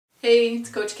Hey, it's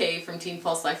Coach K from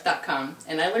TeenPulseLife.com,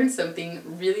 and I learned something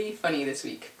really funny this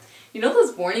week. You know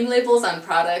those warning labels on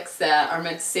products that are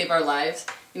meant to save our lives?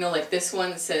 You know, like this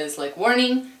one that says, like,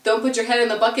 warning, don't put your head in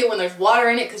the bucket when there's water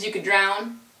in it because you could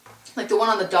drown. Like the one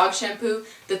on the dog shampoo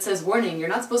that says, warning, you're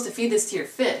not supposed to feed this to your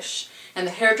fish. And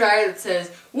the hairdryer that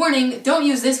says, warning, don't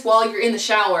use this while you're in the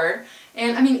shower.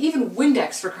 And I mean, even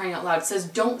Windex, for crying out loud, says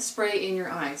don't spray in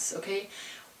your eyes, okay?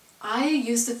 I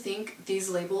used to think these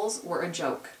labels were a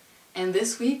joke. And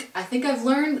this week, I think I've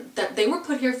learned that they were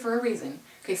put here for a reason.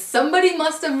 Okay, somebody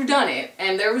must have done it,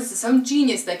 and there was some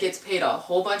genius that gets paid a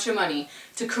whole bunch of money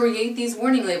to create these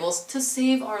warning labels to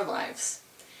save our lives.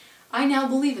 I now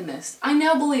believe in this. I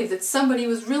now believe that somebody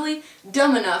was really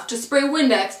dumb enough to spray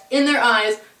Windex in their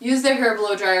eyes, use their hair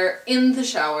blow dryer in the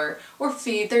shower, or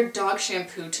feed their dog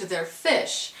shampoo to their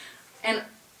fish. And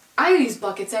I use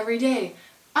buckets every day.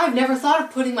 I've never thought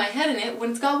of putting my head in it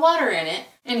when it's got water in it.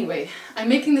 Anyway, I'm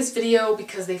making this video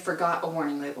because they forgot a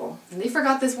warning label. And they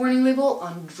forgot this warning label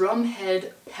on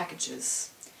drumhead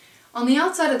packages. On the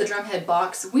outside of the drumhead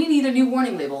box, we need a new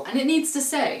warning label, and it needs to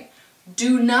say,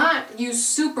 do not use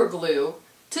super glue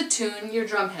to tune your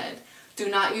drumhead. Do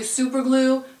not use super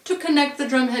glue to connect the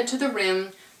drumhead to the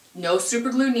rim. No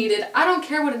super glue needed. I don't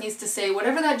care what it needs to say.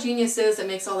 Whatever that genius is that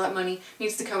makes all that money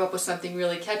needs to come up with something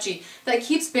really catchy that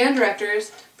keeps band directors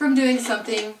from doing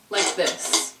something like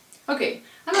this. Okay,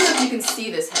 I don't know if you can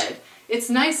see this head. It's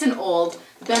nice and old.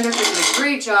 The band director did a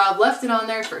great job, left it on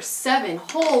there for 7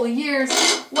 whole years.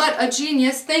 What a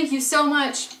genius. Thank you so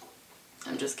much.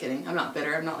 I'm just kidding. I'm not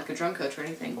bitter. I'm not like a drum coach or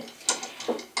anything.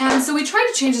 And so we tried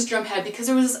to change this drum head because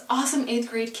there was this awesome 8th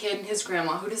grade kid and his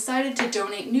grandma who decided to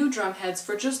donate new drum heads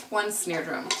for just one snare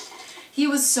drum. He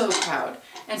was so proud.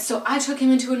 And so I took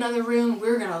him into another room. We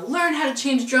were going to learn how to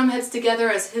change drum heads together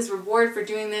as his reward for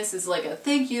doing this is like a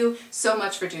thank you so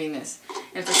much for doing this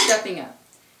and for stepping up.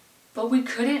 But we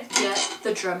couldn't get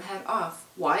the drum head off.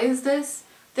 Why is this?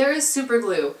 There is super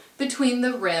glue between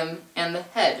the rim and the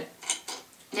head.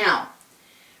 Now,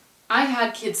 I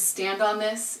had kids stand on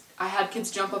this. I had kids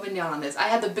jump up and down on this. I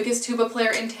had the biggest tuba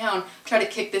player in town try to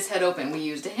kick this head open. We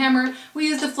used a hammer. We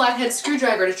used a flathead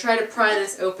screwdriver to try to pry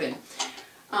this open.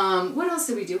 What else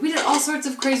did we do? We did all sorts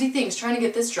of crazy things trying to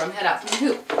get this drum head out from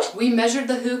the hoop. We measured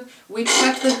the hoop. We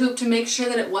checked the hoop to make sure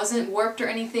that it wasn't warped or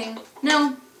anything.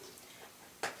 No.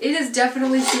 It is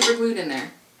definitely super glued in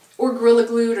there. Or Gorilla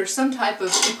Glued or some type of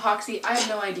epoxy. I have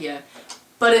no idea.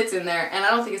 But it's in there and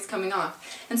I don't think it's coming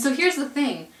off. And so here's the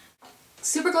thing.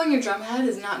 Super gluing your drum head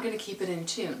is not going to keep it in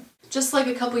tune. Just like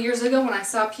a couple years ago when I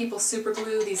saw people super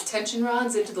glue these tension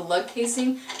rods into the lug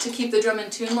casing to keep the drum in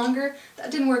tune longer,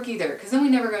 that didn't work either, because then we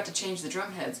never got to change the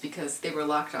drum heads because they were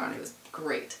locked on. It was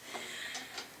great.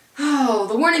 Oh,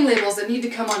 the warning labels that need to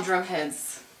come on drum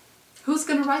heads. Who's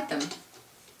going to write them?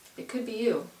 It could be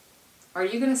you. Are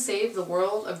you going to save the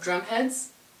world of drum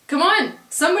heads? Come on!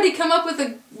 Somebody come up with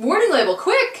a warning label,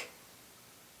 quick!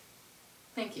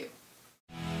 Thank you.